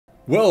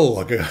Well,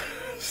 okay.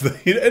 So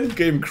the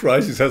endgame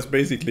crisis has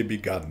basically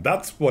begun.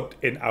 That's what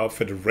in our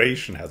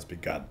Federation has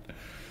begun.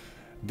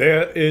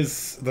 There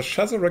is the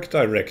Shazarek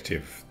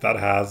Directive that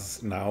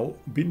has now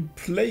been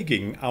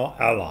plaguing our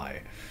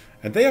ally.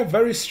 And they are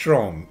very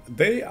strong.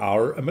 They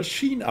are a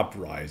machine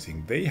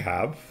uprising. They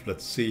have,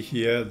 let's see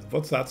here,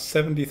 what's that,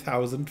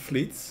 70,000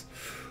 fleets?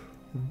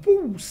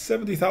 Woo,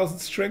 70,000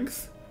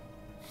 strength?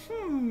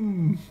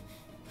 And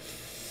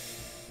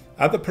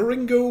the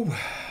Peringo,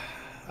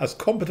 as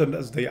competent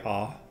as they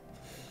are,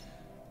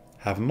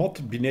 have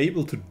not been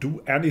able to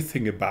do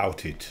anything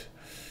about it.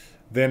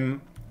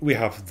 Then we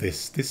have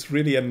this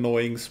really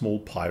annoying small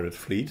pirate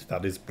fleet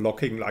that is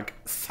blocking like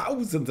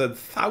thousands and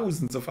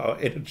thousands of our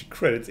energy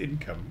credits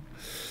income.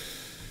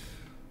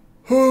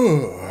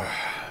 Then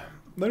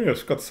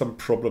we've got some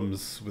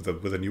problems with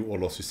a new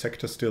Orlosi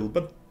sector still,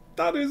 but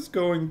that is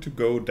going to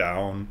go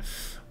down.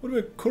 What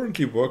we're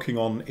currently working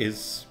on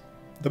is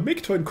the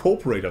Micto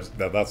Incorporators.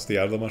 That's the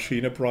other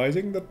machine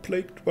uprising that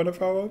plagued one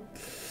of our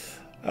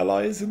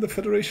allies in the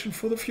Federation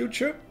for the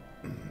future.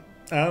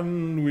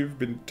 And we've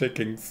been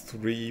taking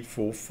 3,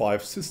 4,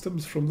 5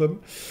 systems from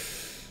them.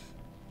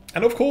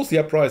 And of course the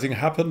uprising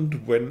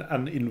happened when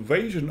an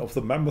invasion of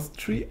the Mammoth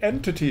Tree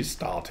entity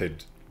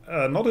started.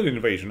 Not an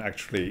invasion,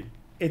 actually.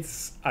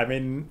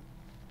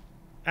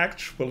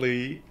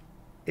 Actually,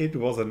 it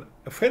was an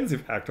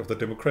offensive act of the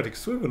Democratic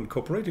Suivan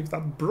Cooperative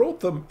that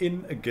brought them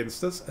in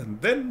against us, and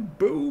then,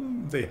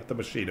 boom, they had the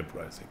machine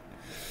uprising.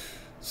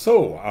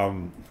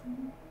 So,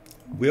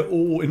 we're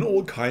all in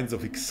all kinds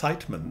of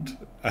excitement,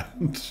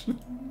 and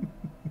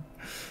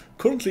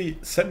currently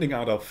sending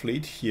out our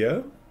fleet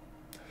here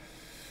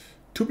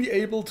to be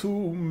able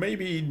to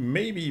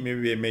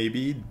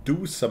maybe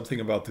do something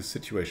about this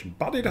situation.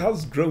 But it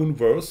has grown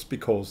worse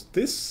because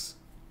this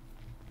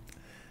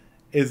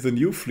is the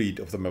new fleet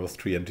of the Mammoth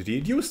Tree entity.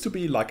 It used to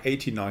be like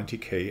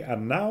 80-90k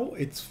and now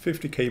it's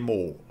 50k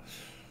more.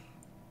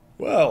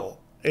 Well,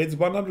 it's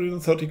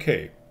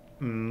 130k.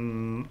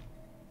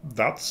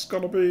 That's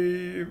gonna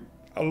be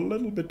a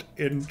little bit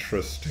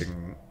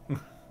interesting.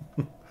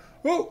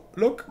 Oh,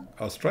 look,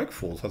 our strike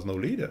force has no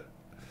leader.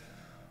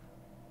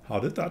 How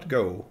did that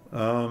go?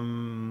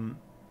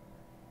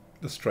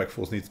 The strike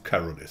force needs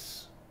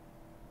Carolis.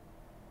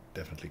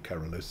 Definitely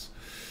Carolis.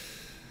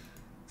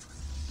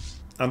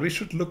 And we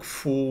should look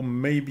for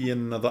maybe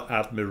another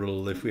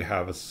Admiral if we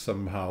have a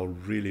somehow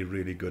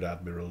really good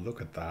Admiral.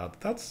 Look at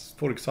that. That's,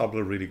 for example,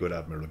 a really good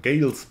Admiral.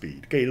 Gale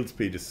speed. Gale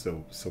speed is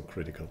so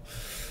critical.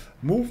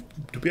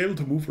 To be able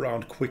to move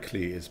around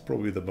quickly is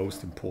probably the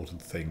most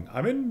important thing.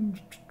 I mean,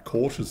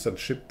 cautious and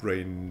ship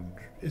range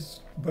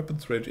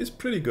weapons range is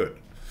pretty good.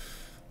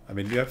 I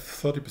mean, you have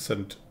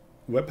 30%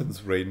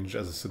 weapons range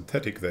as a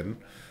synthetic then.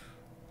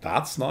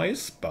 That's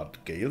nice,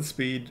 but gale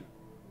speed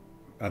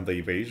and the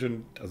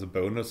evasion as a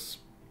bonus,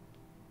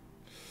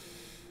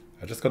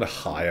 I'm just gonna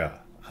hire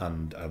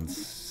and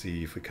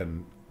see if we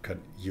can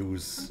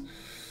use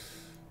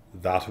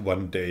that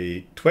one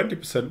day.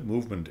 20%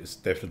 movement is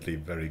definitely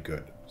very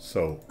good.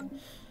 So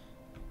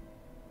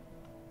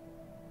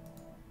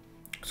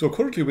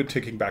currently we're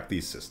taking back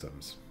these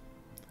systems.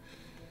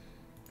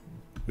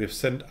 We have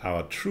sent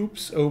our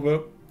troops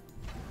over.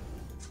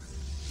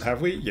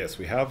 Have we? Yes,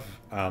 we have.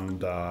 And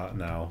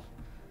now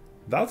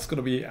that's going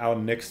to be our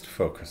next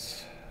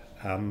focus.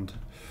 And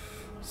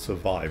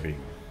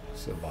surviving.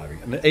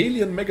 An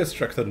alien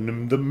megastructure,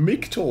 the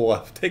Mictor,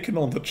 have taken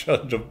on the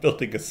challenge of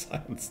building a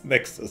science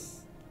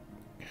nexus.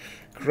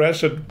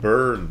 Crash and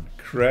burn.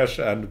 Crash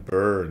and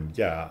burn.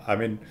 Yeah, I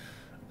mean,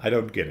 I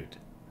don't get it.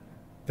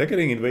 They're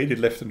getting invaded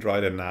left and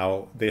right, and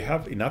now they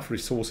have enough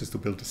resources to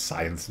build a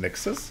science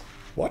nexus?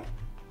 What?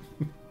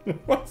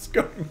 What's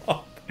going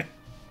on there?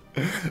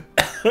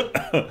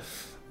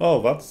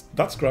 Oh,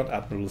 that's Grand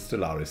Admiral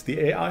Stellaris. The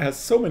AI has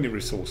so many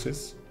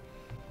resources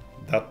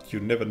that you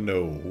never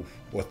know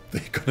what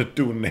they're gonna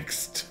do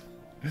next.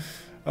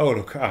 Oh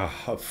look, a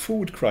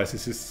food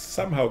crisis is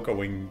somehow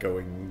going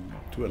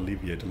to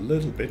alleviate a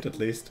little bit at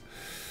least.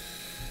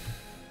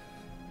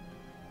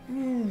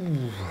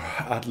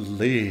 At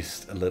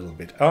least a little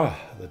bit.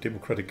 The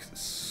Democratic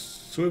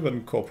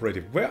Suivan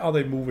Cooperative. Where are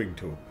they moving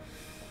to?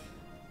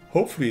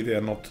 Hopefully they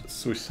are not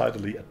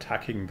suicidally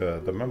attacking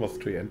the Mammoth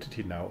Tree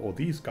entity now, or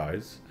these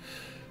guys,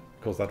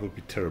 because that would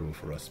be terrible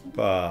for us.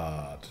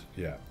 But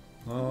yeah,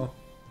 another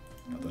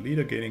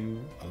leader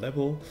gaining a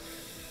level.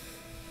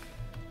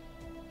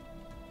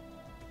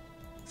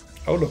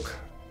 Oh look,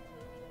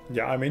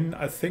 yeah, I mean,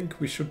 I think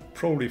we should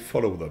probably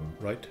follow them,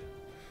 right?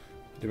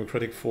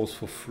 Democratic Force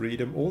for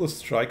Freedom, or the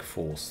Strike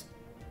Force.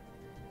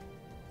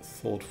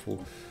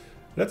 Thoughtful.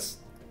 Let's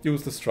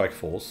use the Strike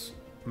Force.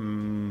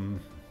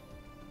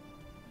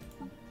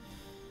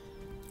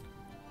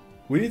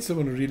 We need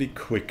someone really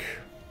quick.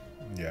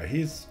 Yeah,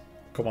 he's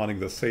commanding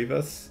the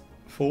Savers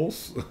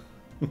Force.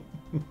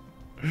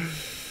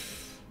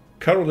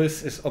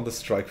 Carolis is on the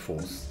Strike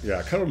Force.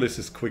 Yeah, Carolis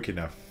is quick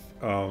enough.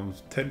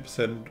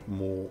 10%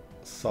 more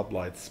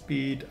sublight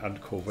speed and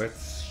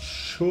corvettes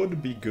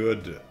should be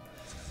good.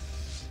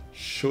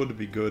 Should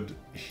be good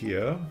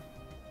here.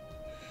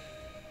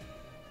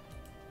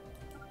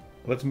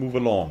 let's move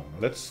along.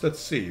 Let's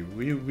see.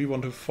 We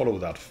want to follow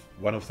that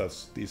one of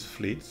these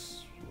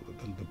fleets,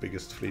 the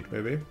biggest fleet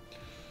maybe.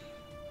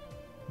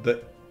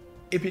 The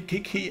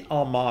Ipikiki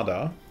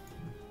Armada,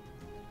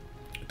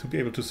 to be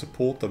able to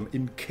support them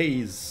in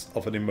case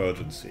of an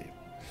emergency.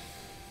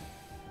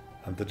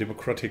 And the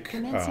Democratic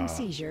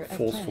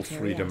Force for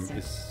Freedom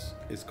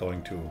is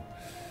going to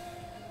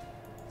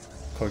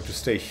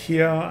stay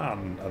here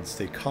and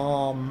stay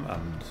calm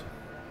and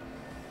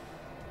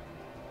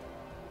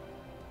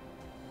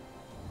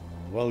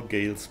well,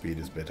 gale speed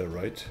is better,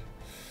 right?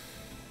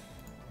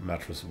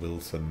 Mattress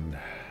Wilson,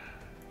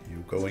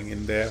 you going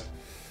in there?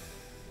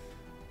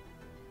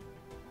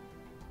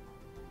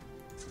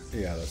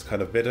 Yeah, that's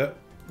kind of better.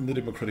 The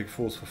Democratic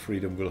Force for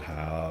Freedom will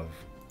have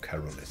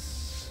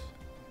Carolis.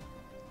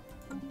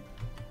 Here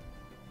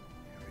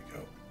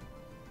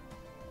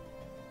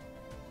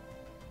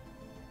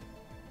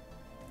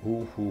we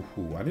go.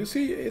 Ooh. And you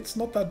see, it's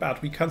not that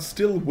bad. We can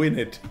still win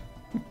it.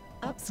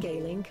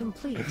 Upscaling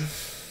complete.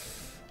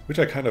 Which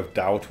I kind of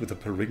doubt with the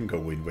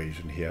Peringo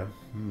invasion here.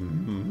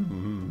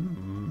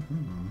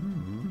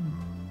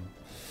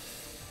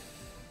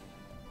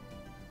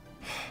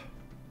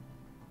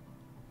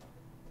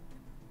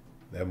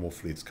 There are more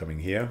fleets coming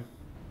here.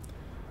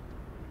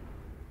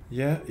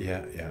 Yeah.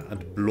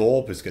 And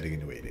Blob is getting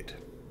invaded.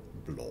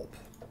 Blob.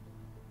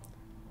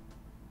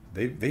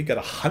 They got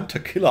a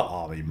hunter-killer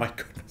army. My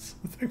goodness.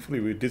 Thankfully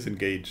we're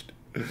disengaged.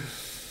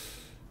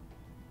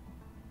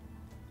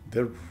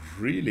 They're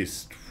really...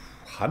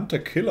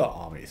 hunter-killer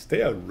armies.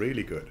 They are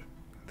really good.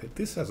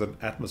 This has an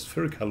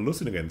atmospheric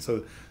hallucinogen,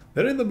 so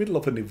they're in the middle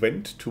of an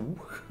event too.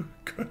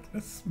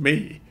 Goodness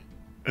me.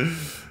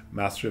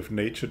 Mastery of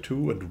Nature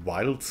too, and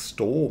Wild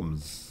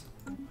Storms.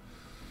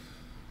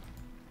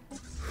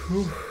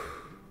 Whew.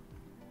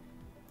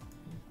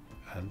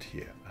 And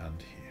here.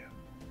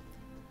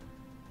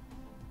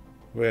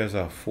 Where's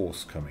our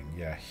force coming?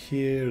 Yeah,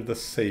 here the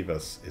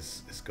Savers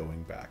is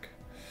going back.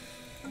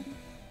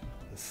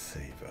 The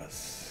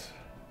Savers.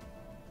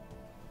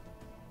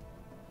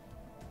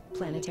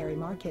 Planetary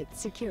market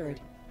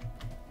secured.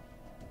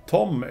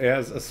 Tom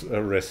has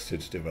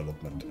arrested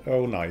development.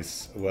 Oh,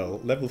 nice. Well,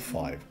 level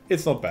 5.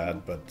 It's not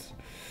bad, but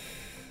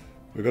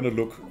we're gonna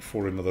look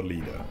for another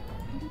leader.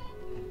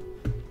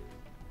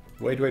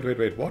 Wait,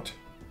 what?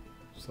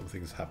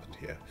 Something's happened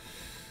here.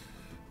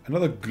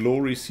 Another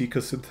Glory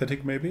Seeker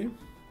synthetic, maybe?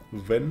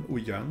 Wen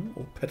Uyang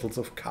or Petals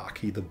of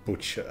Khaki the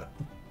Butcher?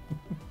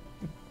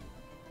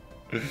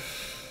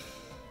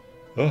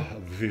 Oh,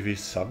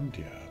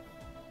 Vivisandia.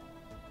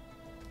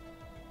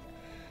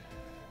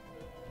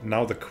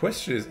 Now the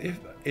question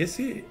is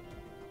he...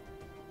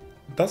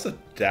 Does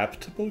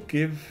Adaptable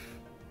give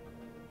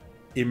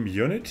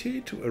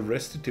immunity to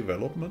arrested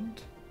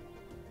development?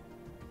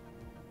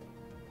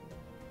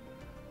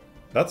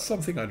 That's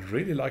something I'd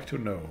really like to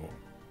know.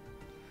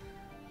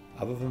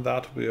 Other than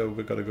that, we're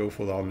gonna go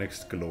for our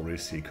next Glory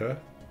Seeker.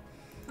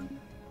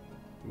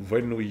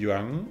 Wen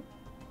Yang.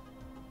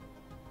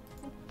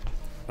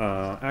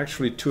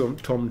 Actually, Tom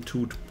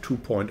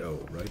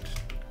 2.0, right?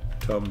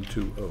 Tom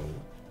 2.0.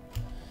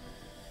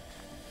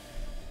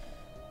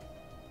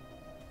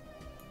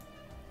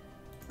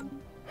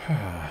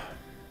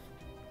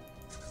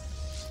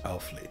 Our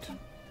fleet.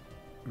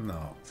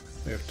 Now,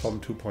 we have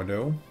Tom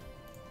 2.0.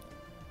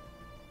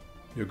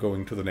 You're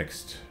going to the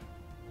next.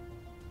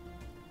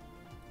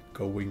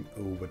 Going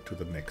over to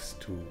the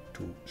next. To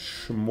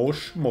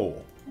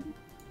Shmo.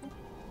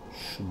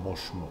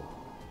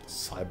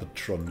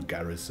 Cybertron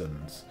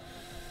garrisons.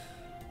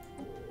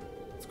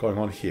 What's going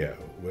on here?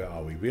 Where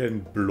are we? We're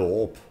in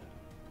Blob.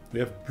 We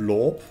have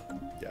Blob?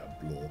 Yeah,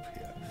 Blob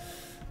here.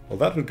 Well,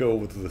 that will go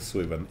over to the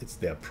Swiven. It's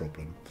their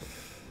problem.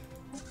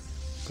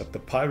 Got the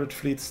pirate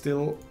fleet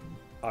still.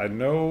 I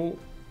know.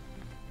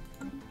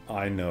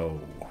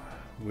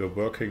 We're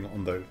working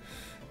on the...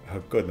 Oh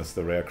goodness,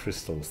 the rare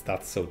crystals.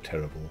 That's so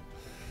terrible.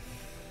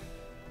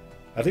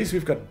 At least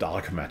we've got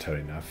dark matter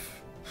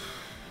enough.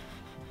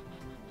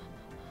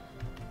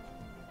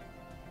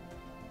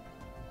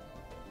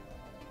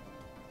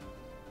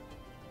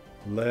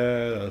 Let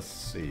us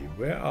see.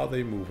 Where are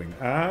they moving?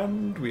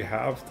 And we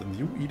have the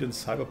New Eden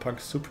Cyberpunk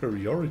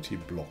Superiority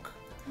block.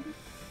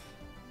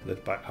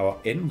 Led by our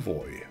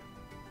envoy.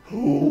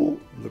 Oh,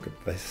 look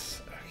at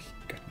this. Oh,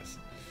 goodness.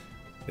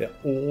 They're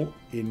all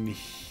in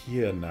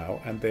here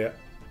now. And they're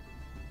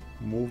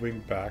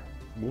moving back.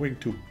 Moving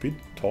to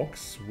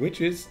BitTox,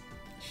 which is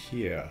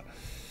here.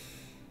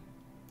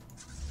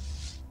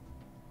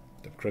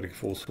 Democratic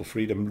Force for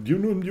Freedom.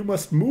 You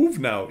must move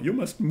now. You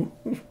must move.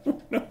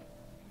 No.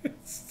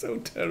 It's so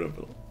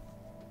terrible.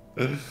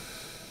 You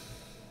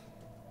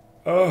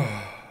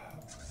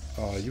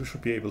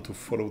should be able to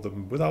follow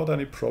them without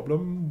any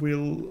problem.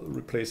 We'll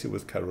replace you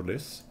with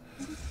Carolis.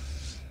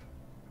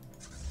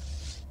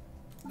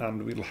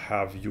 And we'll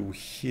have you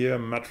here,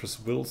 Mattress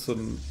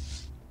Wilson,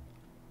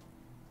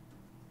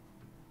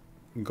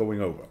 going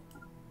over.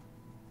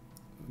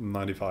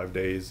 95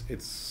 days.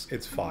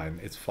 It's fine.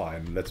 It's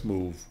fine. Let's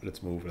move.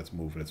 Let's move.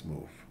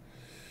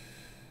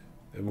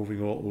 They're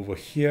moving all over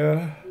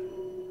here.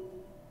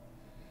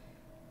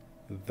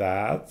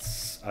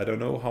 That's, I don't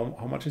know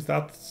how much is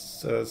that,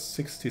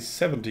 60,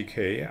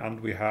 70k, and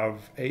we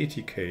have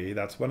 80k,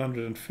 that's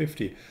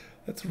 150.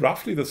 That's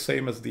roughly the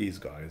same as these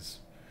guys.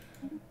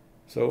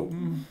 So,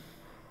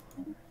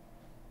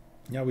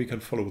 yeah, we can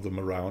follow them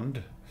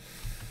around.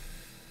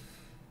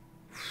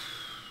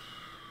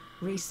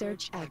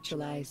 Research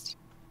actualized.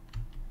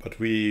 But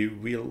we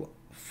will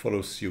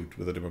follow suit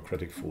with the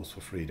Democratic Force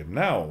for Freedom.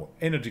 Now,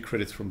 energy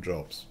credits from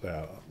jobs.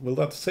 Will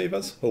that save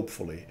us?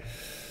 Hopefully.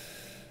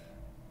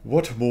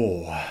 What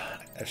more?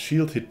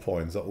 Shield hit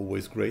points are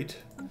always great.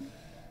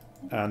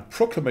 And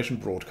proclamation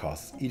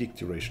broadcasts. Edict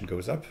duration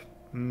goes up.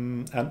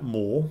 And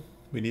more.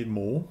 We need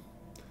more.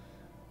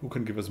 Who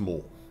can give us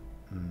more?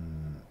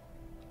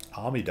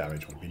 Army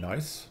damage would be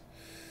nice.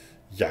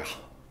 Yeah.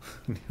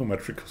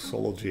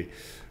 Neometricology.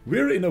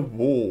 We're in a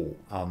war,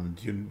 and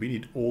we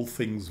need all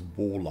things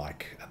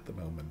warlike at the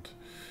moment.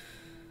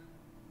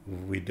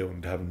 We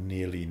don't have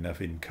nearly enough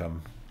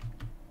income.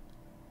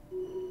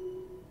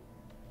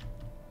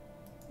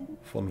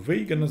 Von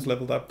Wegen is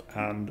leveled up,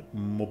 and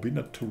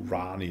Mobina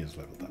Turani is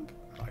leveled up.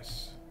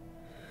 Nice.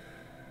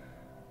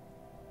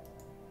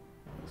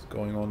 What's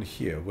going on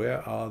here?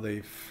 Where are they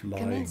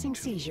flying Commencing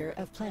to? seizure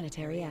of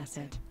planetary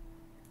asset.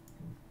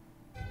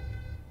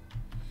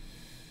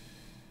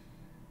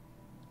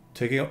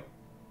 Taking up.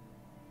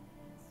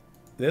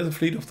 There's a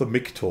fleet of the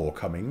Mictor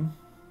coming.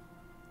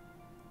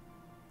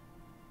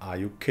 Are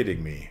you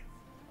kidding me?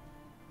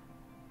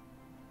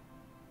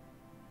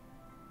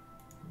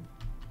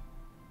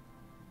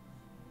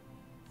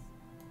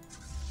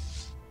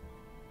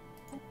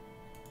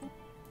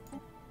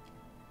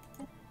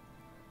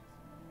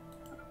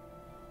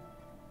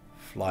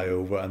 Fly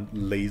over and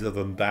laser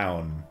them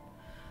down.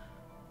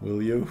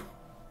 Will you?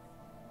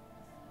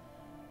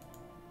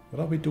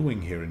 What are we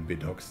doing here in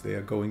Bidox? They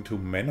are going to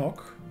Menok.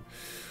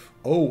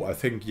 Oh, I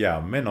think, yeah,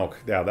 Menok.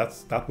 Yeah,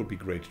 that would be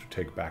great to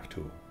take back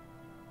to.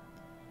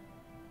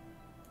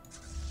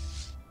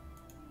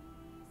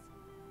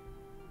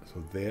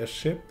 So their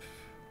ship.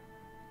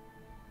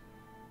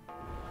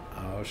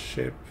 Our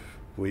ship.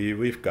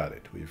 We've got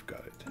it. We've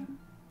got it.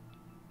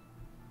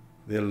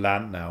 They'll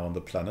land now on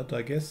the planet,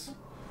 I guess.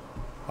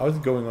 How is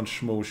it going on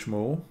Shmo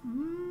Shmo?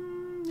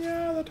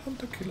 Yeah, that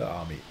hunter-killer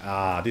army.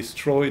 Ah,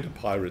 destroy the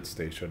pirate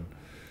station.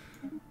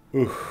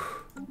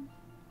 Oof.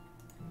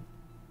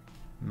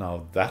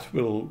 Now that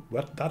will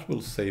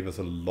save us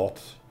a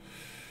lot.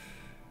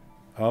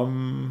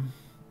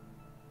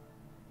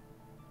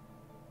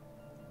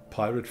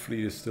 Pirate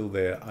fleet is still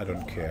there. I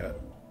don't care.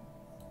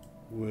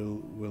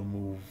 We'll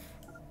move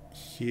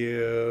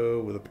here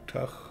with a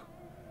Ptach.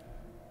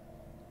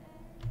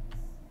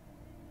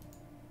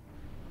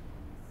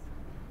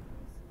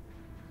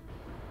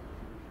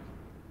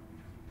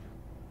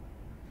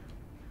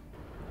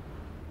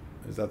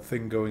 Is that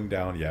thing going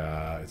down?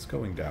 Yeah, it's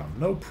going down.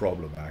 No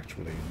problem,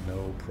 actually.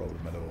 No problem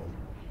at all.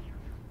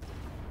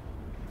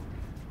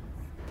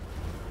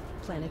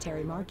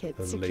 Planetary market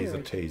The secured. laser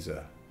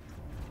taser.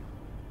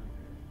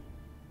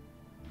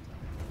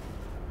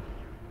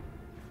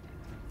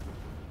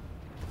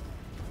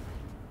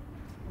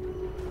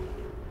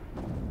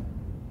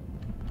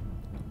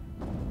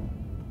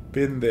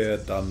 Been there,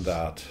 done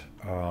that.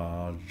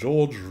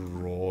 George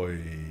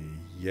Roy.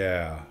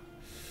 Yeah.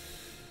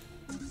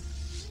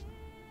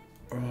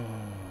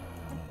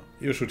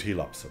 You should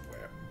heal up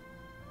somewhere.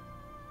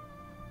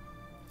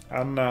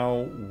 And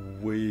now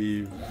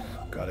we've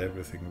got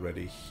everything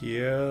ready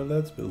here.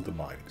 Let's build the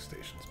mining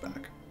stations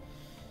back.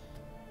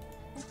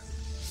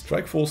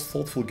 Strike Force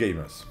Thoughtful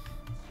Gamers.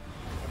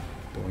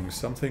 Doing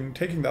something,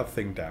 taking that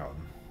thing down.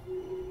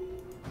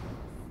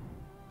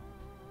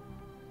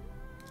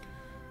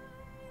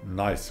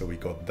 Nice, so we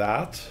got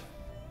that.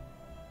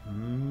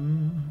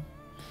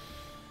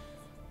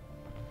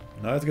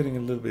 Now it's getting a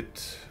little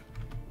bit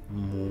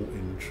more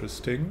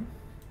interesting.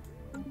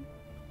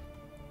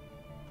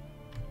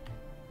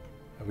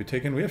 Have we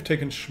taken? We have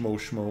taken Shmo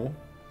Shmo.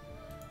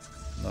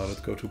 Now let's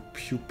go to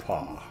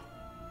Pupa.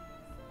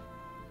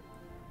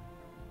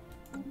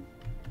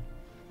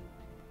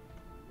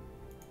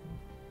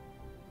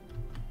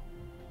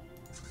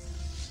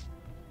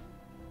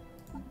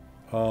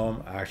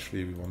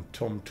 Actually, we want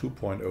Tom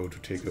 2.0 to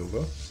take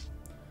over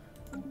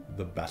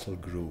the battle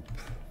group.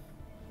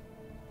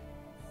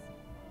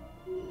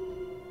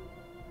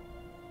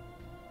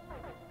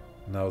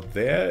 Now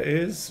there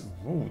is...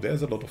 Ooh,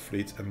 there's a lot of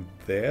fleets, and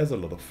there's a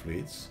lot of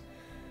fleets.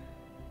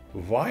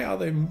 Why are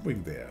they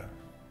moving there?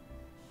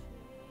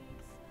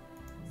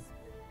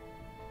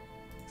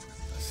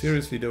 I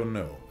seriously don't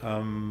know.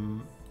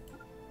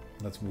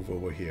 Let's move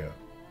over here.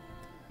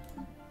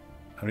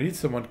 I need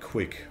someone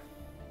quick.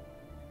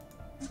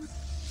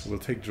 So we'll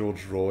take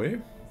George Roy.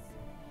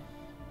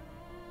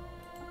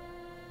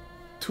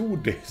 2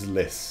 days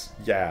less.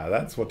 Yeah,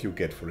 that's what you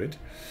get for it.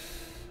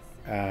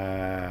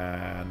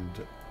 And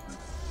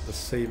the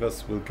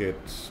savers will get,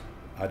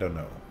 I don't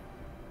know.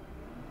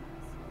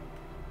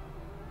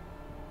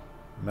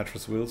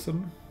 Mattress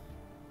Wilson.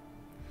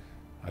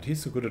 And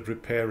he's so good at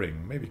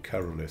repairing. Maybe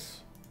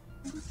Carolis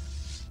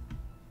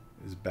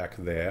is back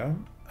there.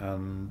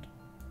 And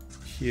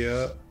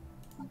Here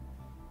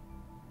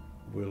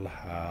we'll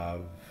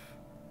have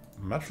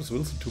Mattress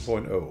Wilson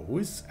 2.0, who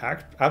is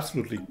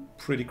absolutely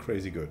pretty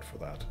crazy good for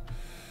that.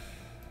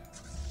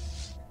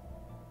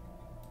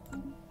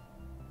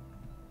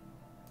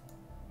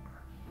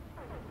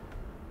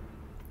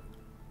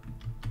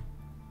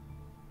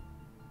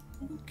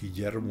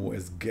 Guillermo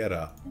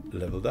Esguerra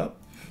leveled up.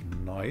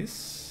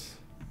 Nice.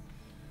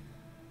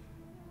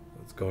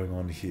 What's going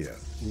on here?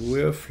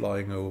 We're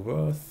flying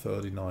over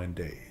 39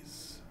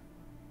 days.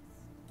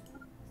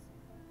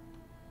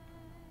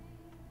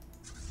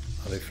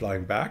 Are they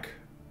flying back?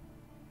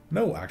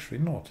 No, actually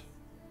not.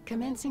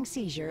 Commencing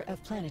seizure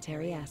of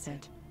planetary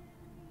asset.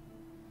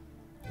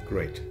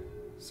 Great.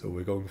 So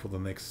we're going for the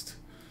next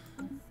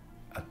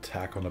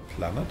attack on a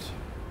planet.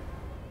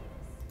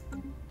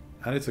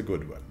 And it's a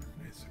good one.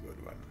 It's a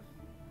good one.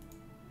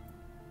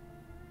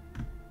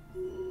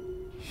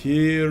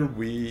 Here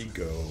we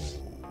go.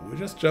 We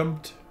just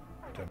jumped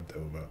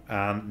over.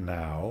 And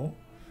now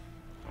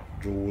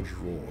George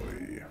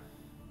Roy.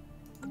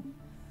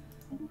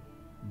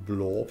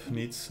 Blob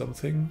needs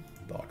something.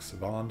 Dark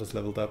Savant is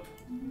leveled up.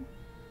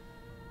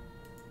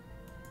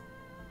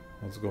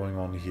 What's going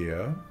on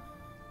here?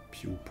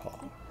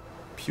 Pupa.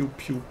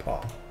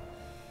 Pupa.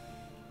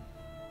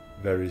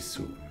 Very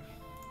soon.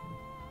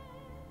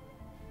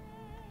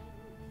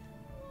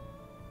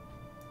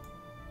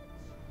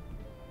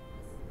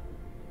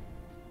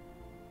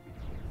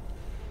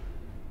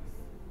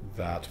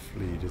 That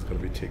fleet is going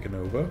to be taken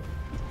over.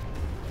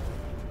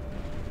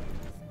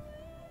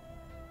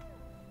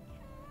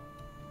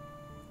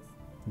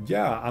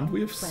 Yeah, and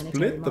we have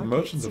split the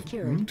Merchants of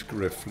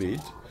Mundgriff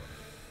fleet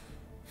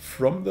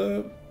from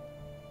the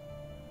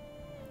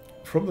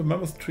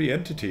Mammoth Tree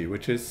entity,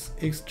 which is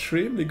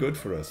extremely good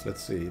for us.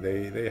 Let's see,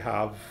 they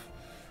have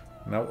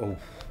now, oh,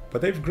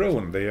 but they've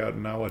grown. They are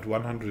now at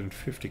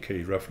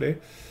 150k roughly,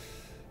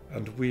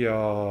 and we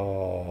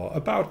are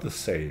about the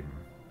same.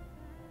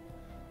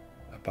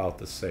 About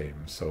the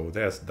same. So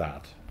there's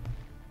that.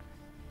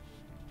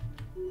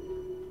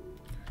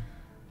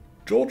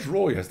 George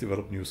Roy has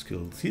developed new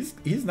skills.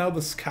 He's now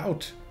the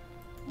scout.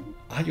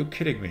 Are you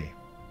kidding me?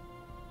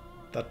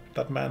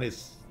 That man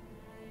is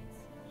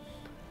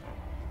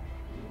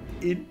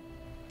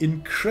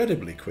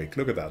incredibly quick.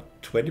 Look at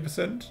that.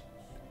 20%,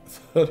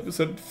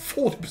 30%,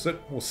 40%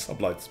 more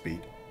sublight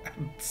speed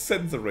and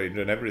sensor range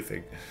and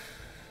everything.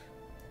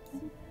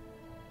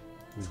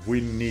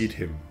 We need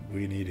him.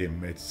 We need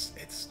him. It's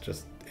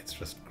just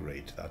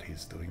great that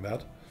he's doing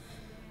that.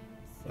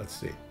 Let's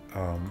see.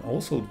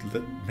 Also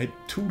made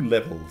 2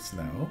 levels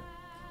now.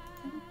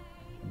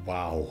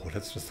 Wow,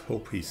 let's just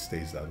hope he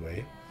stays that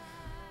way.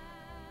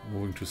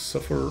 Moving to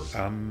Suffer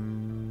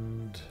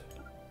and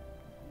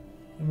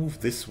move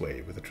this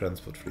way with the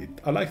transport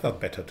fleet. I like that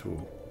better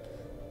too.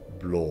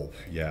 Blob,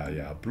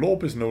 yeah.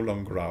 Blob is no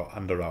longer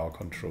under our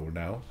control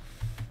now,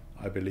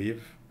 I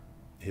believe.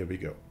 Here we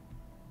go.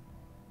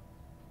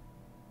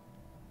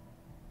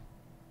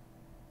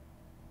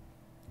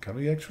 Can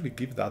we actually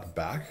give that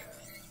back?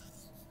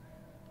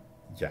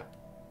 Yeah,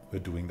 we're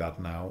doing that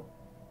now.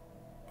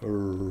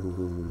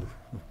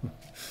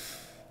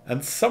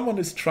 And someone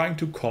is trying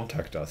to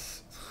contact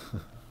us.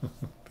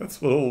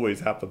 That's what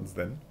always happens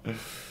then.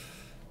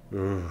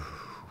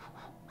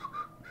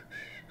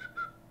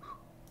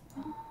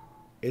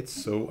 It's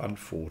so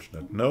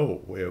unfortunate.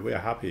 No, we're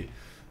happy.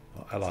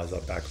 Our allies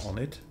are back on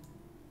it.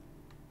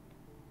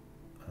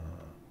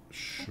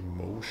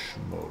 Shmo.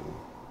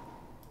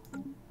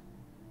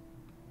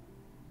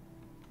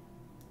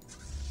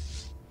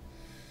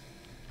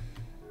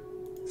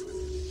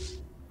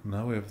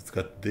 Now we've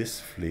got this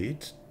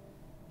fleet.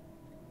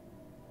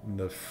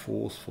 The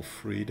Force for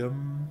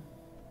Freedom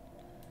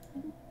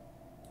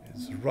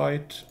is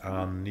right,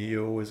 and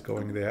Neo is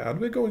going there, and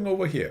we're going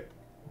over here.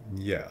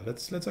 Yeah,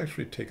 let's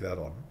actually take that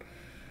on.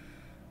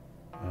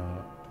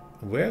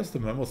 Where's the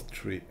Mammoth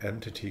Tree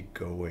entity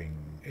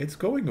going? It's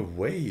going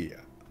away,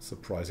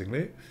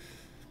 surprisingly.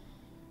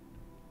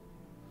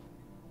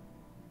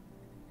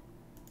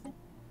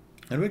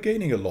 And we're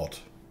gaining a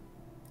lot.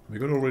 We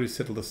could already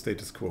settle the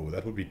status quo.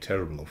 That would be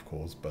terrible, of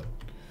course, but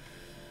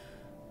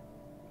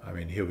I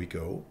mean, here we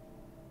go.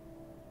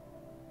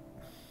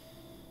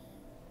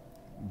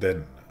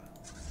 Then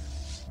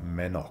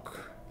Menok.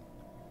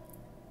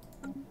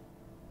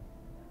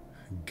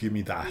 Give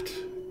me that.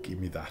 Give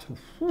me that.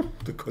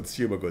 The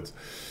consumer goods.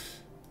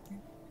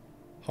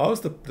 How's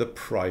the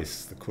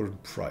price? The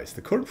current price.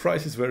 The current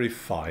price is very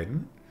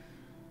fine.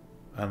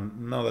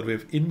 And now that we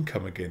have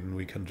income again,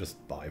 we can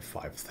just buy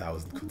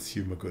 5,000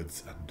 consumer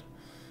goods and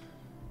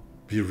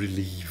be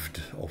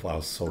relieved of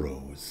our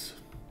sorrows.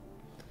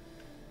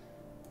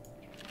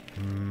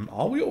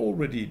 Are we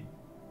already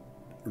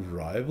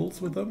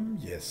rivals with them?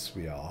 Yes,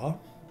 we are.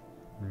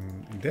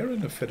 They're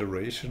in a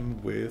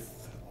federation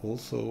with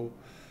also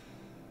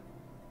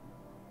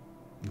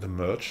the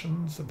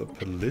merchants and the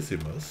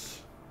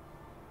Polysimus.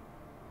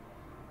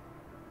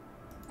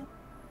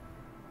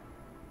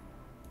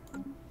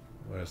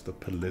 Where's the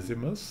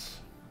Polysimus?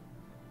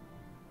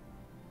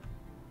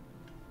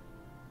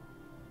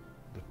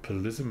 The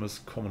Polysimus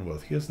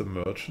Commonwealth. Here's the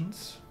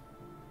merchants.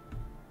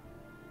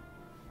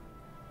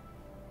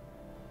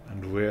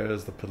 And where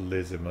is the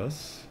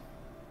Polysimus?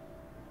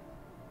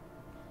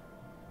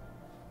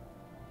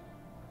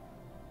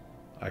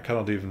 I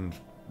cannot even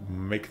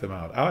make them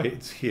out. Ah,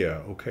 it's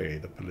here. Okay,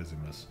 the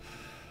Polysimus.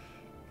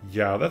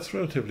 Yeah, that's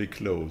relatively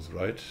close,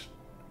 right?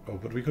 Oh,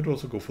 but we could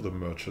also go for the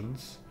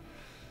merchants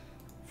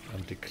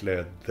and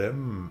declare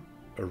them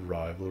a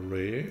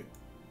rivalry.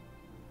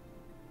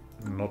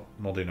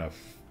 Not enough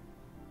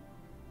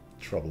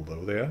trouble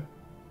though there.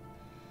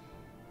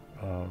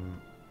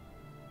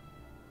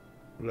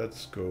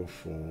 Let's go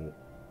for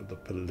the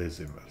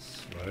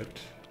Polysimus, right?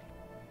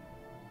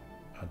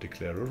 And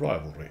declare a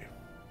rivalry.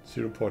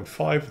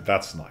 0.5,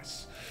 that's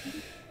nice.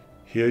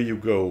 Here you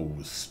go,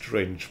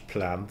 strange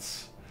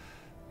plants.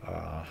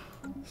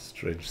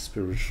 Strange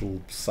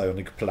spiritual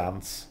psionic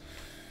plants.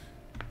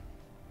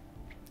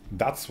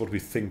 That's what we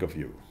think of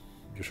you.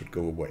 You should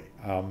go away.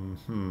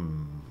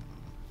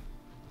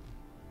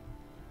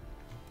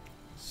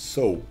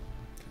 So,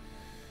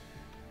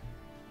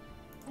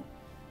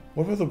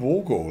 what were the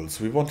war goals?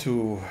 We want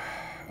to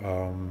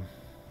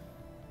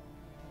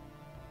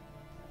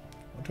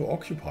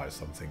occupy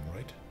something,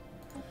 right?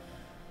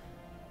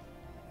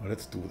 Well,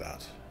 let's do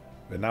that.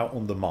 We're now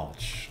on the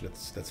march.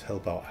 Let's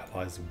help our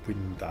allies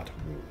win that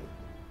war.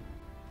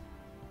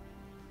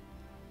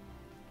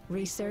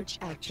 Research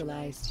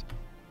actualized.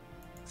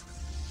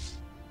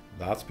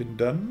 That's been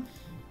done.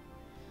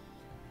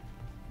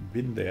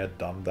 Been there,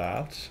 done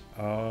that.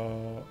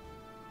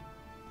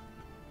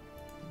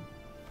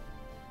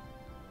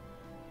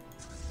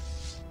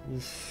 We'll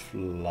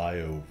fly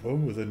over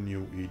with a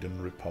New Eden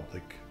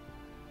Republic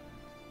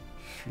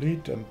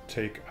fleet and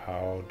take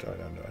out. I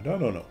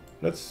don't know.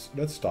 Let's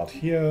start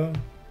here,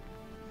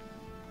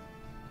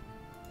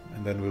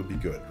 and then we'll be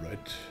good,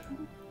 right?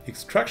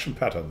 Extraction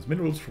patterns,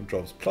 minerals from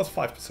jobs, plus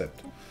 5%.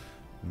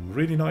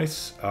 Really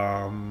nice.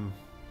 How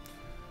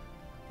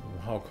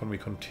can we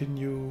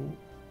continue?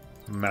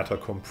 Matter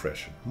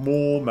compression.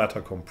 More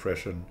matter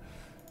compression.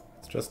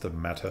 It's just a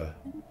matter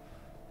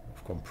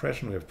of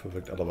compression. We have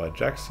perfect Admiral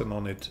Jackson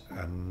on it,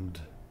 and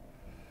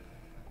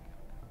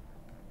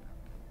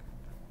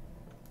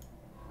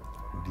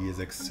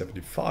DSX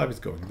 75 is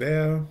going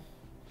there.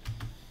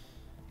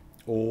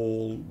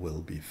 All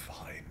will be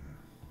fine.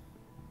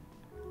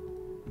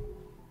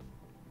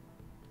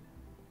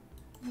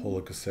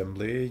 Pollock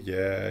assembly,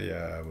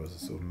 yeah, it was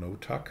so no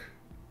tuck.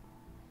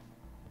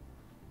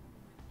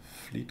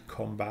 Fleet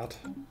combat,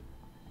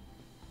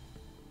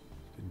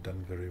 been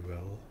done very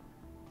well.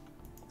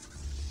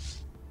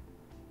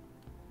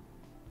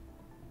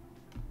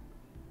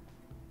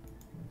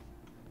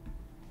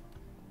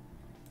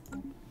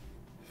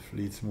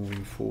 Fleets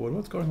moving forward.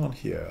 What's going on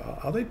here?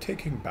 Are they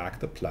taking back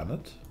the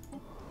planet?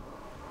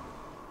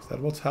 Is that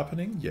what's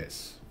happening?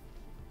 Yes.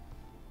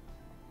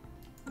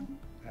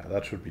 Yeah,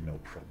 that should be no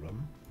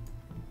problem.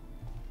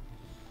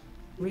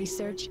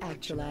 Research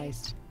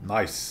actualized.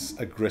 Nice.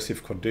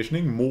 Aggressive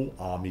conditioning. More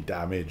army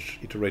damage.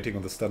 Iterating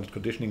on the standard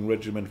conditioning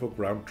regimen for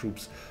ground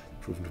troops.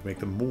 Proven to make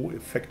them more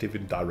effective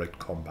in direct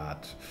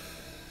combat.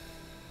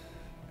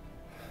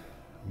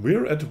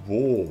 We're at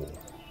war.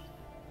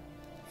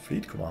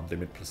 Fleet command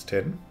limit plus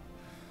 10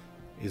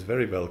 is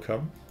very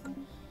welcome.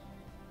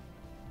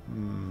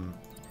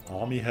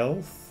 Army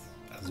health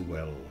as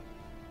well.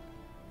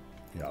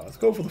 Yeah, let's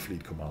go for the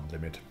fleet command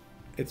limit.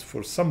 It's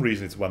for some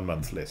reason it's 1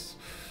 month less.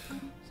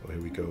 So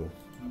here we go.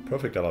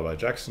 Perfect Admiral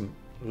Jackson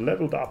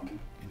leveled up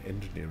in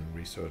engineering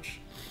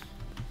research.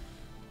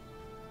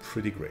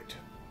 Pretty great.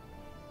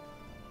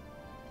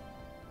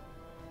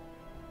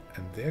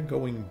 And they're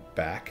going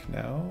back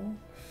now.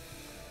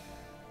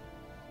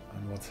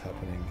 And what's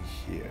happening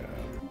here?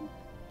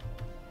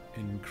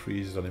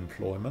 Increased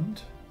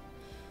unemployment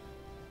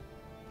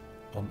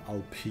on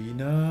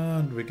Alpina,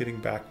 and we're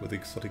getting back with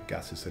exotic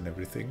gases and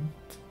everything.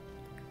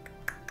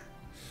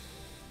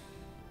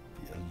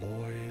 The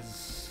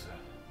alloys,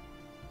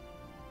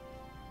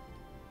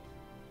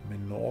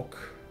 Minorque.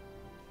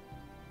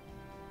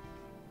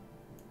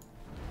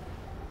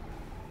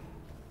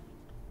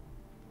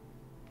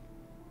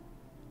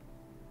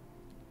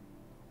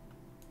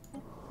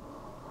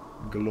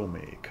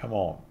 Gloomy, come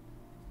on.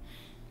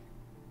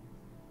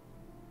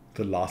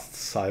 The last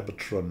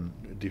Cybertron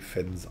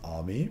defense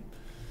army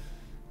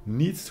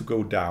needs to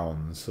go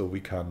down so we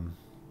can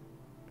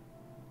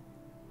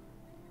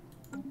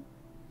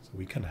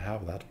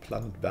have that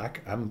planet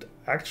back and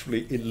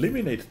actually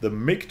eliminate the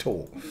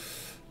Mictor.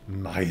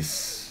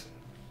 Nice.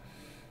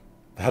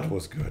 That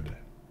was good.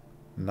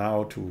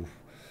 Now to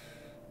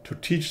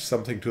teach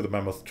something to the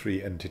Mammoth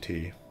Tree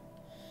entity.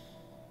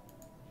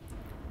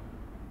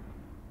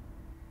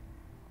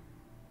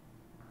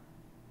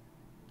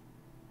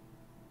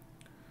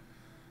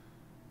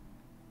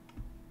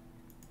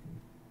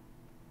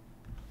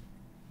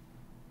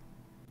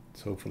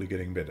 It's hopefully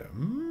getting better.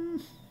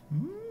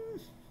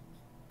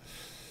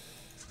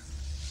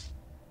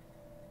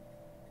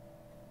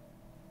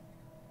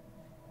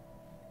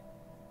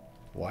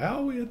 Why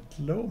are we at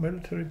low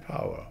military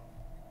power?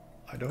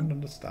 I don't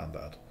understand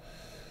that.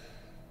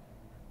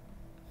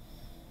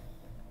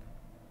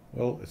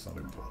 Well, it's not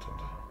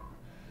important.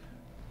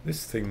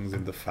 This thing's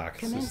in the fact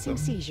Commencing system.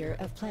 seizure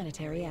of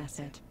planetary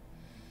asset.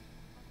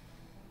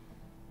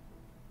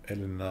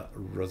 Elena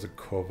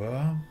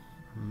Rozakova.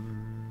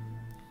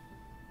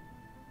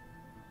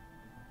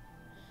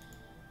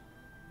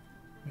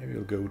 Maybe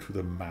we'll go to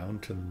the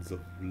Mountains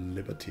of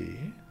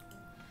Liberty.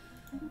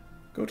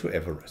 Go to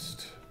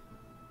Everest.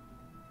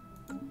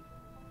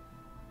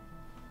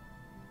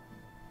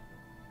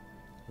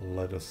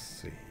 Let us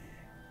see.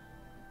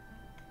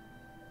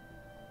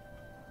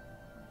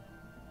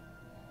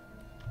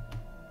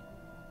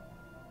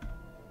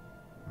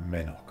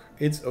 Menok.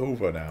 It's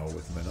over now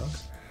with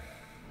Menok.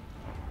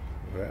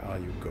 Where are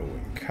you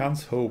going?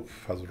 Can't Hope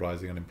has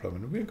rising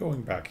unemployment. We're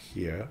going back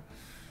here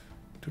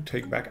to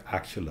take back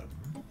Aculum.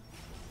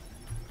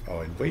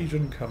 Our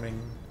invasion coming.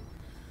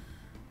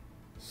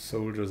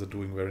 Soldiers are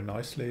doing very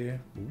nicely.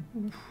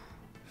 Ooh.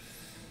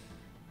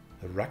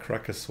 The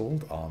Rak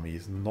Assault Army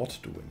is not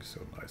doing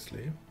so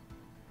nicely.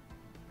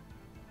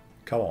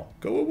 Come on,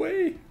 go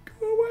away!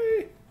 Go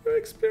away! You're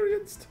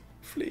experienced.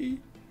 Flee.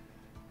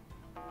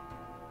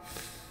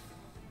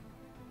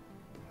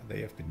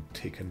 They have been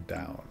taken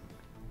down.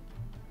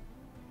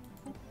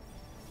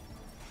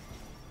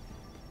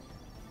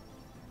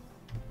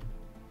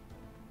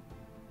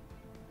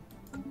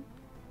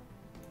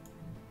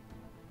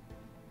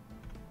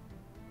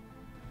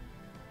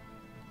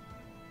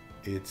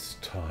 It's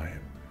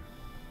time.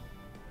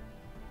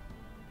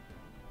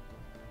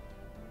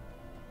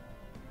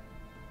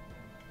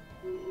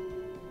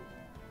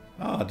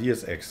 Ah,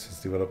 DSX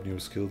has developed new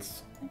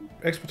skills.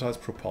 Expertise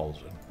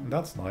propulsion.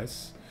 That's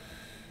nice.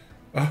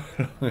 Oh,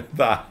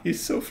 that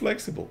he's so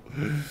flexible.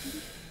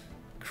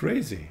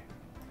 Crazy.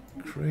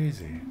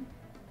 Crazy.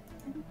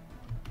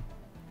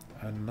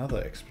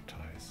 Another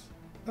expertise.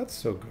 That's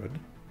so good.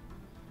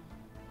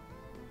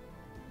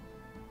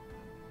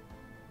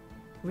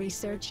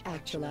 Research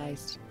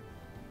actualized.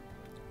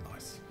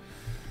 Nice.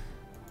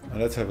 Now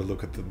let's have a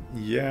look at them.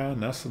 Yeah,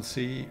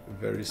 nascency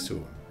very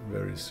soon.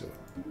 Very soon.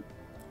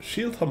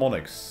 Shield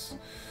harmonics.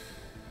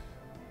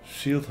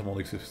 Shield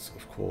harmonics is,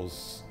 of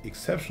course,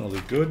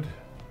 exceptionally good.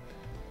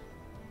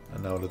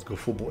 And now let's go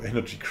for more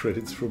energy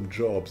credits from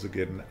jobs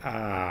again.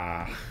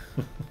 Ah.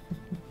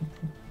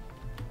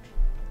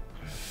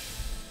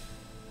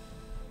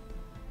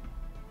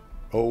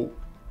 Oh,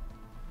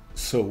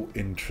 so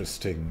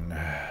interesting.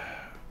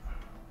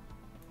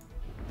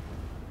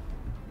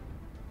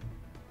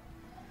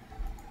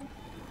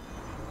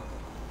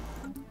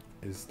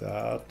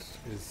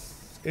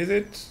 Is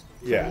it?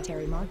 Yeah.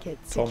 Planetary market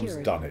Tom's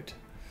secured. done it.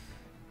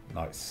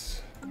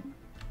 Nice.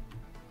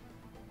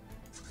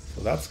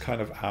 So that's kind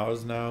of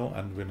ours now,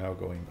 and we're now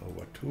going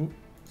over to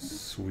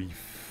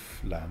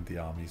Sweef, land the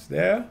armies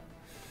there.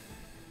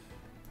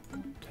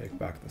 Take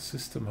back the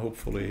system,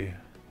 hopefully.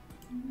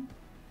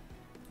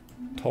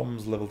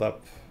 Tom's leveled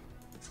up.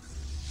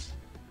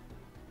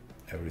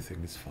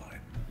 Everything is fine.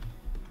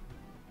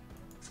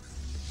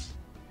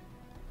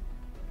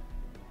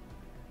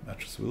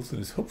 Mattress Wilson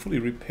is hopefully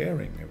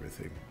repairing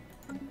everything.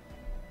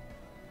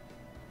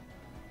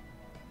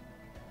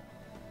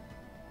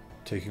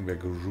 Taking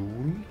back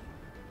rule.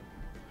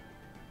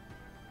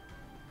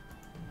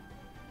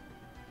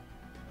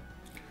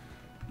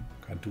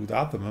 Can't do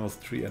that. The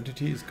Mammoth 3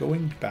 entity is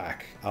going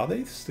back. Are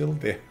they still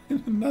there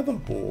in another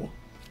war?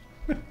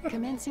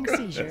 Commencing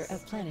seizure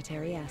of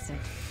planetary asset.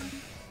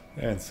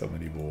 And so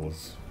many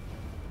wars.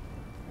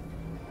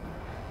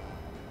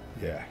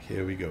 Yeah,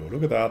 here we go.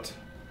 Look at that.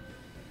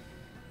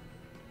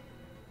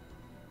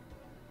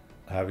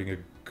 Having a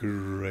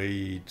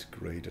great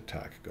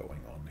attack going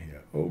on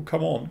here. Oh,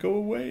 come on, go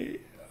away.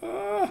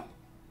 Ah.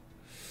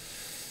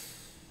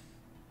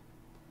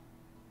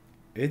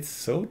 It's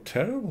so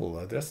terrible.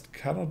 I just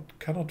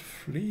cannot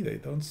flee. They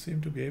don't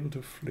seem to be able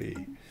to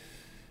flee.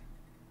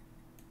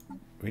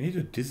 We need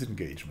a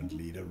disengagement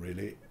leader,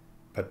 really.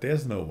 But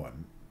there's no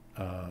one.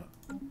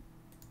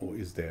 Or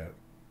is there?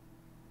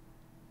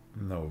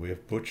 No, we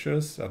have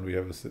butchers and we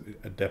have an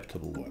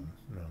adaptable one.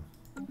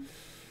 No.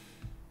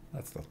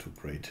 That's not too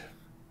great.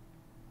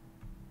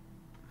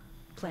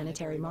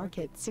 Planetary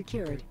market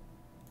secured.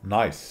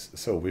 Nice.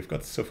 So we've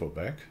got Sufo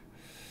back.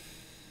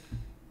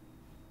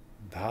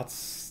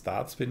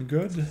 That's been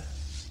good.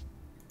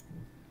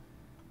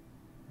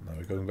 Now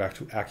we're going back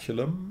to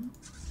Aculum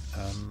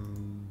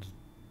and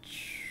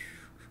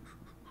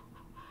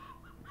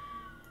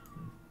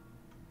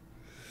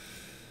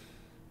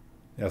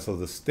yeah, so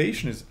the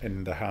station is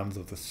in the hands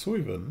of the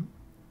Suivan.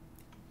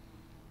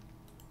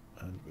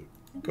 And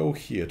we'll go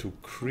here to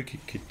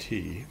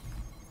Krikikiti.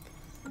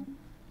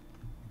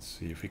 Let's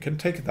see if we can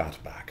take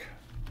that back.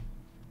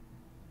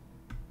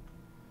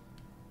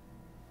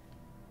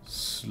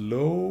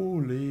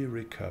 Slowly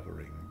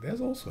recovering.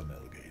 There's also an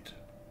Elgate.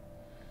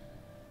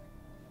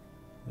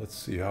 Let's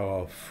see how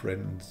our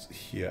friends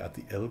here at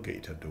the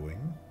Elgate are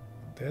doing.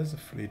 There's a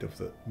fleet of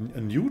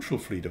a neutral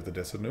fleet of the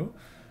Desano.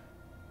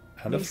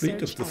 And a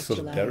fleet of the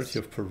Solidarity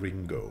of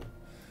Peringo.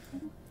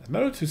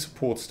 Admiralty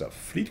support stuff.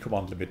 Fleet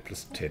command limit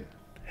 +10.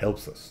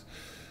 Helps us.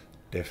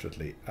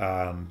 Definitely.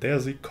 And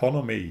there's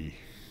economy.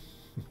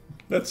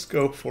 Let's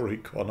go for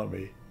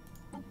economy.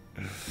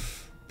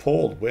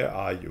 Paul, where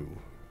are you?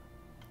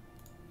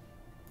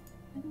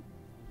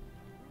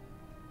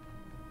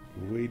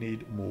 We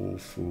need more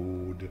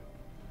food.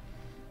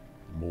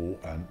 More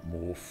and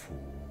more food.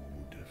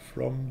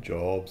 From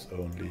jobs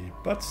only,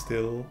 but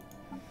still,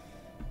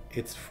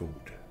 it's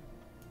food.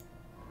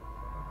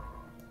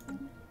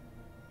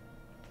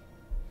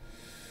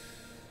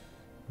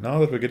 Now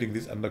that we're getting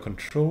this under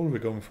control, we're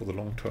going for the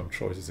long-term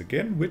choices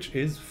again, which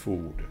is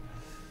food.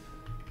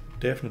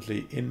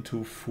 Definitely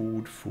into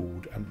food,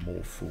 food, and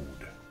more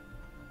food.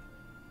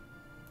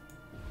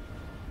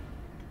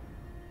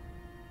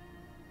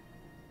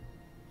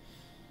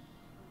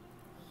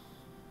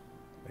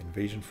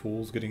 Invasion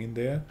force getting in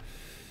there.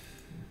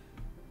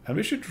 And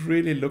we should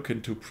really look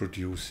into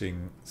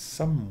producing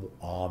some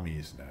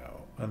armies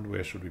now. And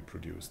where should we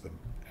produce them?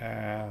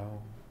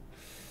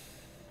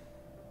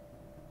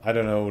 I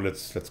don't know,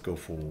 let's go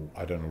for,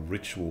 I don't know,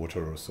 rich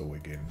water or so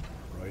again,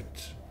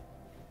 right?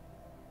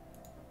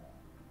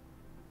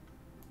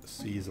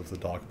 Seas of the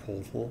Dark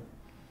Portal.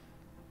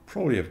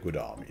 Probably have good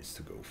armies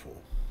to go for.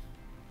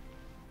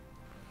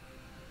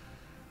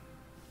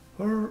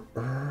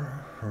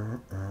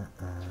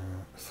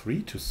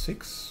 3 to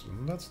 6?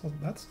 That's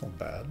not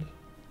bad.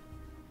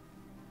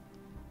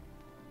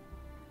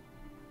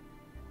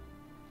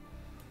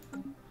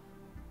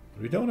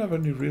 We don't have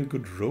any real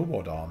good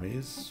robot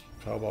armies.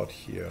 How about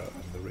here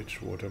in the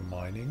rich water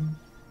mining?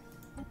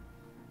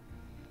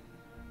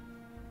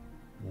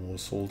 More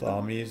assault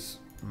armies.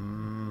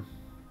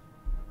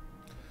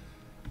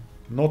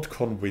 Not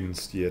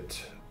convinced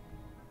yet.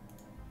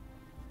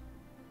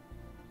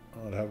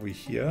 What have we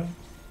here?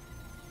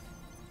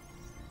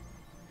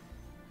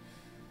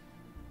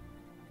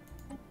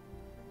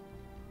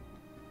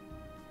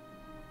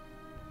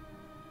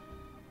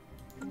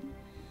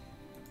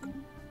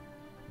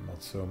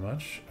 So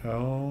much.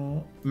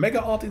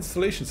 Mega art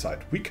installation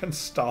site. We can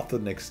start the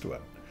next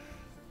one.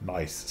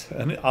 Nice.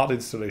 An art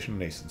installation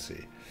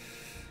nascency.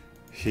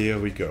 Here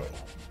we go.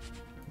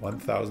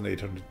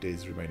 1,800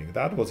 days remaining.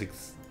 That was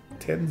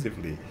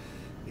extensively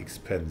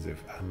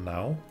expensive. And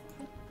now,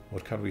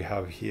 what can we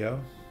have here?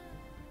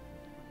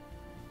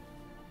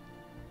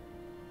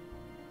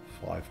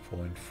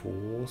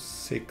 5.4,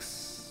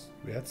 6.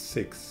 We had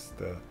 6.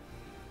 The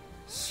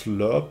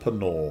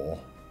Slurpenor.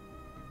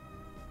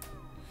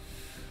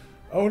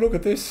 Oh, look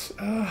at this.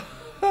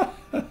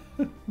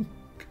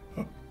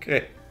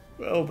 Okay.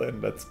 Well then,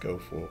 let's go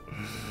for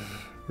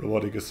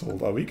robotic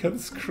assault. We can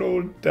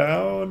scroll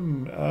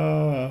down.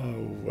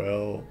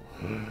 Well.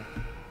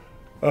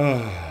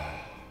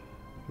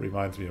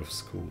 Reminds me of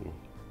school.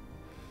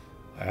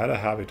 I had a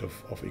habit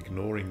of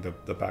ignoring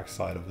the back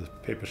side of the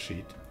paper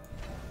sheet.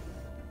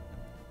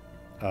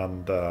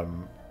 And,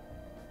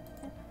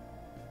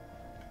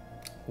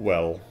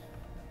 well,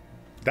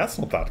 that's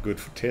not that good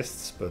for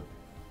tests, but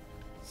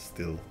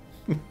still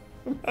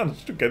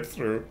managed to get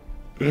through.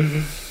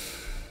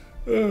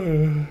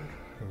 There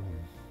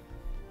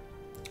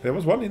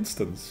was one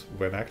instance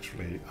when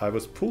actually I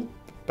was pulled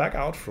back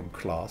out from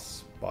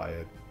class by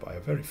a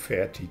very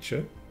fair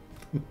teacher.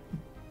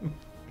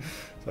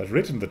 So I'd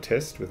written the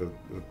test with a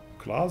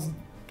class,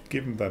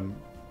 given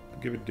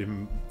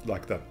him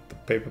like that the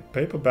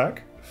paper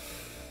back,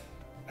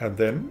 and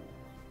then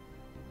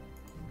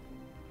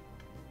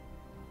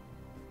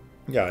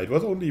yeah, it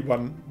was only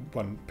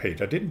one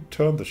page. I didn't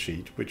turn the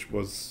sheet, which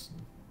was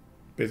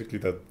basically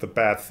the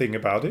bad thing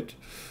about it.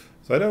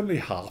 So I had only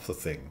half the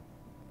thing.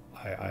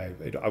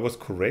 I was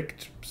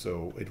correct,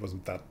 so it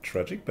wasn't that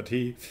tragic. But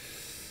he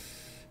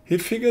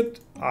figured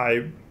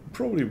I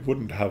probably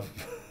wouldn't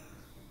have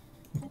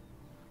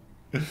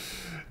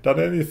done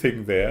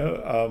anything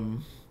there.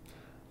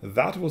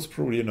 That was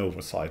probably an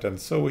oversight, and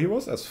so he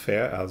was as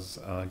fair as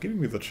giving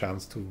me the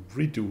chance to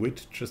redo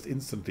it just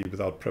instantly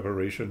without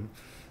preparation.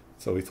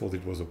 So he thought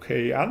it was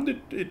okay, and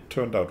it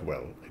turned out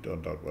well. It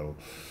turned out well.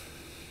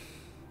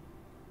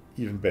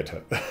 Even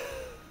better.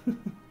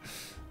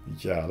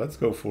 Yeah, let's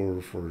go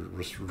for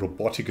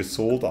robotic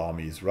assault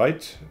armies,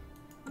 right?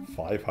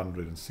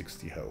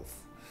 560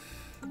 health.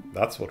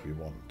 That's what we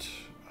want.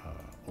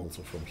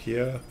 Also from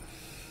here.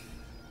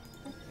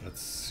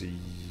 Let's see.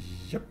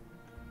 Yep.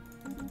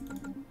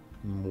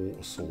 More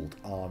assault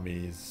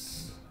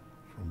armies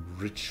from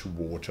rich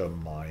water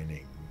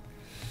mining.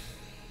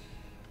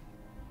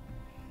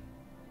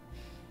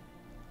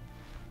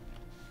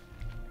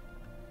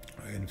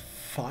 And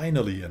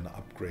finally an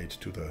upgrade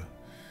to the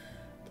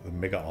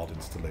Mega Art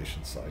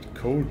installation site.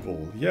 Cold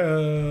Wall,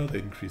 yeah, the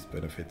increased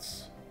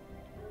benefits.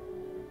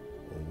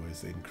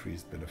 Always the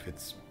increased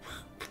benefits.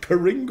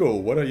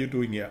 Peringo, what are you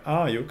doing here?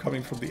 Ah, you're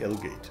coming from the L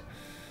gate.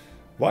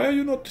 Why are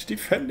you not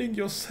defending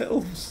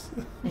yourselves?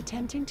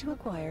 Attempting to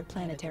acquire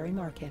planetary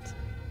market.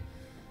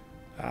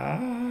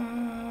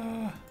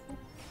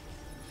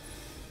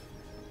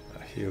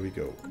 Here we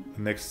go.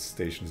 The next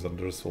station is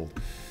under assault.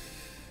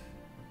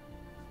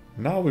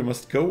 Now we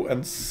must go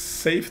and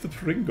save the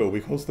Peringo,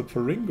 because the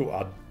Peringo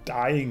are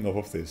dying off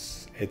of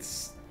this.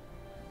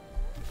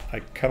 I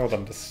cannot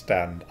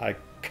understand. I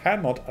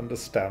cannot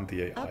understand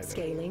the AI.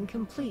 Upscaling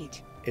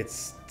complete.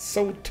 It's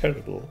so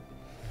terrible.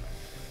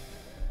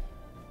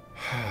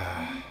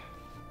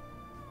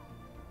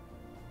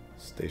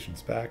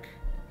 Station's back.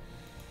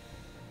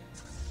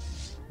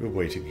 We're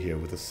waiting here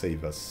with the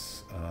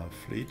Savers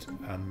fleet,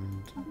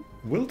 and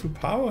Will to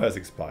Power has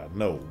expired.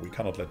 No, we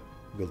cannot let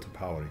Will to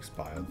Power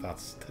expire.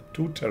 That's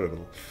too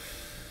terrible.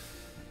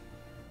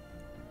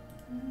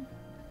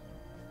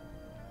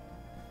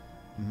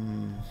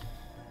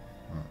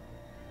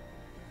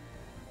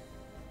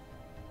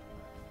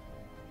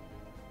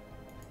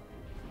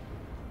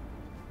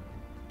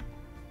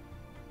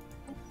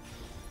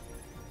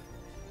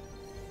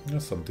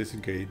 Yes, I'm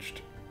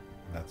disengaged.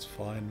 That's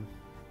fine.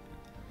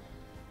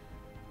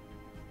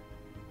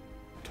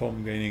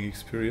 Tom gaining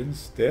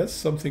experience. There's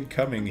something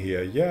coming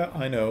here. Yeah,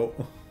 I know.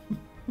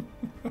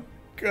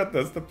 God,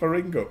 that's the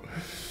Paringo.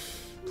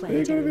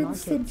 They could have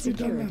instantly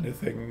done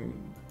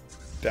anything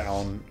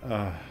down.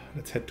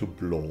 Let's head to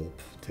Blorb.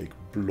 Take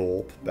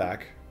Blorb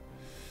back.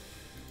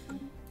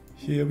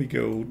 Here we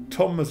go.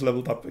 Tom is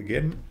leveled up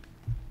again,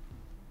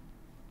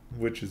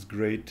 which is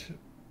great.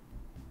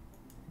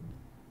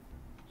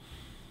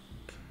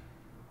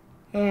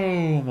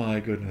 Oh my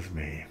goodness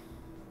me.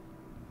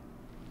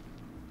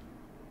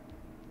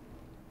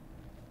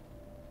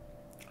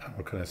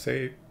 What can I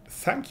say?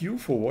 Thank you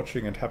for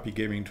watching and happy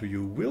gaming to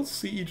you. We'll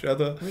see each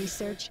other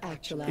Research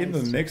actualized. in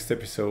the next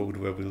episode,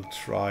 where we'll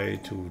try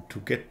to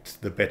get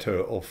the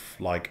better of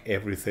like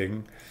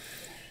everything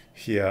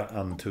here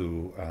and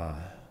to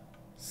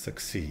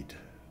succeed.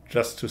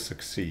 Just to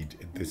succeed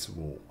in this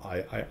war.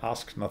 I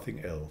ask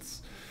nothing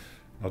else.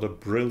 Not a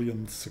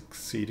brilliant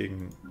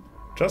succeeding,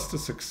 just a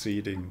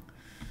succeeding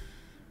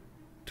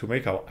to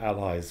make our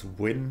allies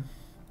win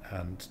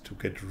and to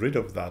get rid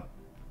of that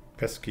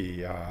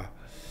pesky AI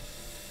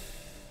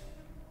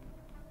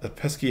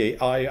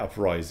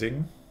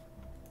uprising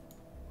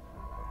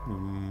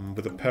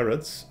with the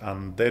parrots,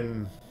 and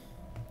then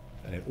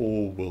it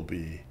all will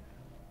be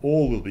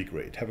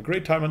great. Have a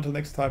great time until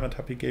next time, and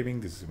happy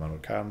gaming. This is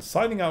Immanuel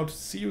signing out.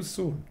 See you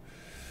soon.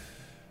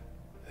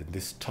 In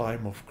this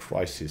time of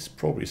crisis,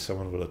 probably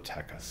someone will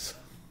attack us.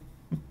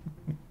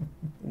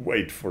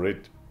 Wait for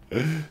it.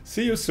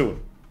 See you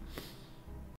soon.